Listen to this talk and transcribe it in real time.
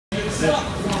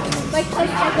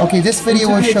Okay, this video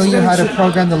will show you how to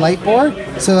program the light board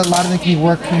so that a lot of them can be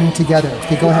working together.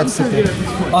 Okay, go ahead, sit there.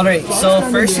 Alright, so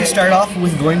first you start off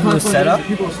with going to the setup,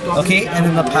 okay, and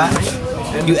then the patch.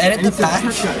 You edit the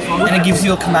patch, and it gives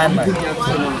you a command line.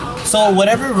 So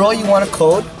whatever row you want to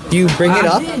code, you bring it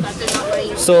up.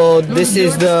 So this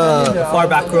is the far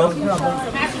back row.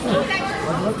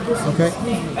 Okay.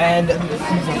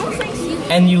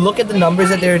 And you look at the numbers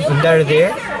that are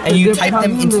there, and you type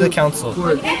them into the console.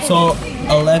 So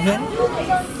 11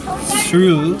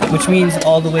 through, which means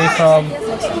all the way from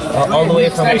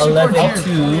 11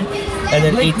 to, and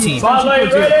then 18.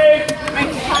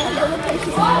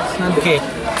 Okay,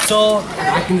 so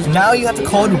now you have to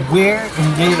code where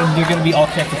they're going to be all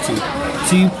connected to.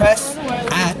 So you press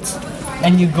at,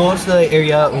 and you go to the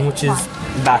area which is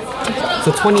back.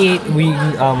 So 28 we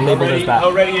labeled as back.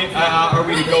 How ready are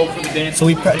we to go for the dance? So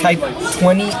we type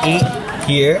 28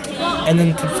 here, and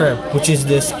then confirm, which is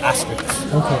this asterisk.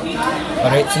 Okay.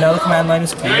 Alright, so now the command line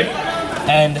is clear,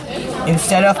 and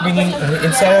instead of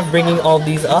bringing all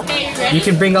these up, you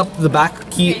can bring up the back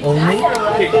key only,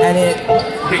 and it.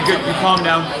 Okay, good. You calm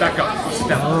down. Back up. Sit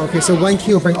down. Oh, okay, so one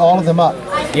key will bring all of them up.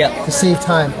 Yeah. To save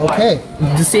time. Okay.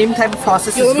 The same type of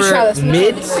process is for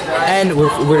mid, and we're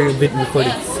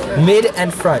recording mid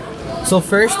and front. So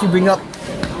first you bring up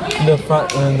the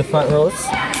front rows,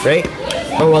 right?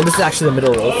 Oh well, this is actually the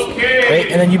middle rows, right?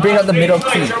 And then you bring up the middle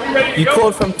key. You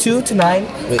code from 2 to 9.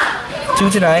 Wait, 2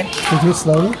 to 9. Can you do it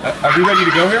slowly? Are we ready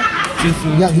to go here?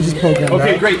 Yeah, you just programmed.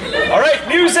 Okay, right? great. All right,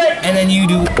 music. And then you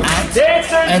do at,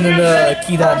 and then the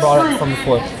key that I brought up from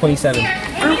before, 27.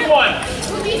 Group 1.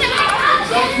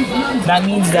 That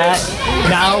means that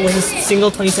now with this single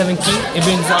 27 key, it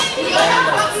brings up all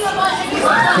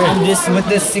the lights. And with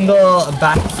this single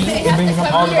back key, it brings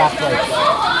up all the back lights.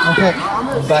 Okay.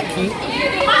 The back key.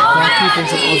 Back key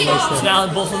brings up all the lights So there. now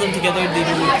both of them together, they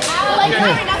do back.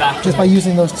 Just by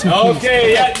using those two keys.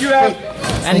 Okay, yeah, you have.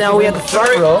 And now we have the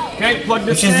front row, Okay, plug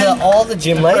this which is in. all the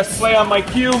gym Press lights. play on my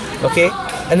cue. Okay,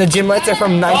 and the gym lights are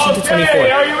from 19 to 24.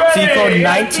 are you ready? So you code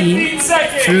 19 15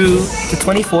 seconds. through to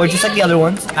 24, just like the other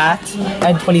ones, at,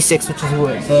 and 26, which is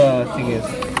what the thing is.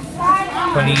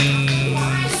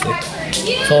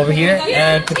 26. So over here,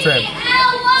 and confirm.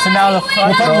 So now the What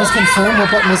front button row, was confirmed? What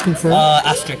button was confirmed?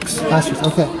 asterisk. Asterisk,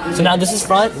 okay. So now this is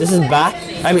front, this is back,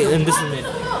 and this is mid.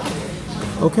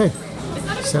 Okay.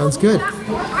 Sounds good.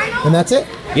 And that's it?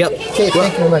 Yep. Okay,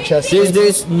 thank you very much, Jess.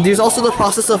 There's also the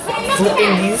process of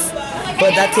flipping these,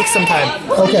 but that takes some time.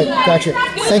 Okay, gotcha.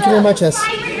 Thank you very much, Jess.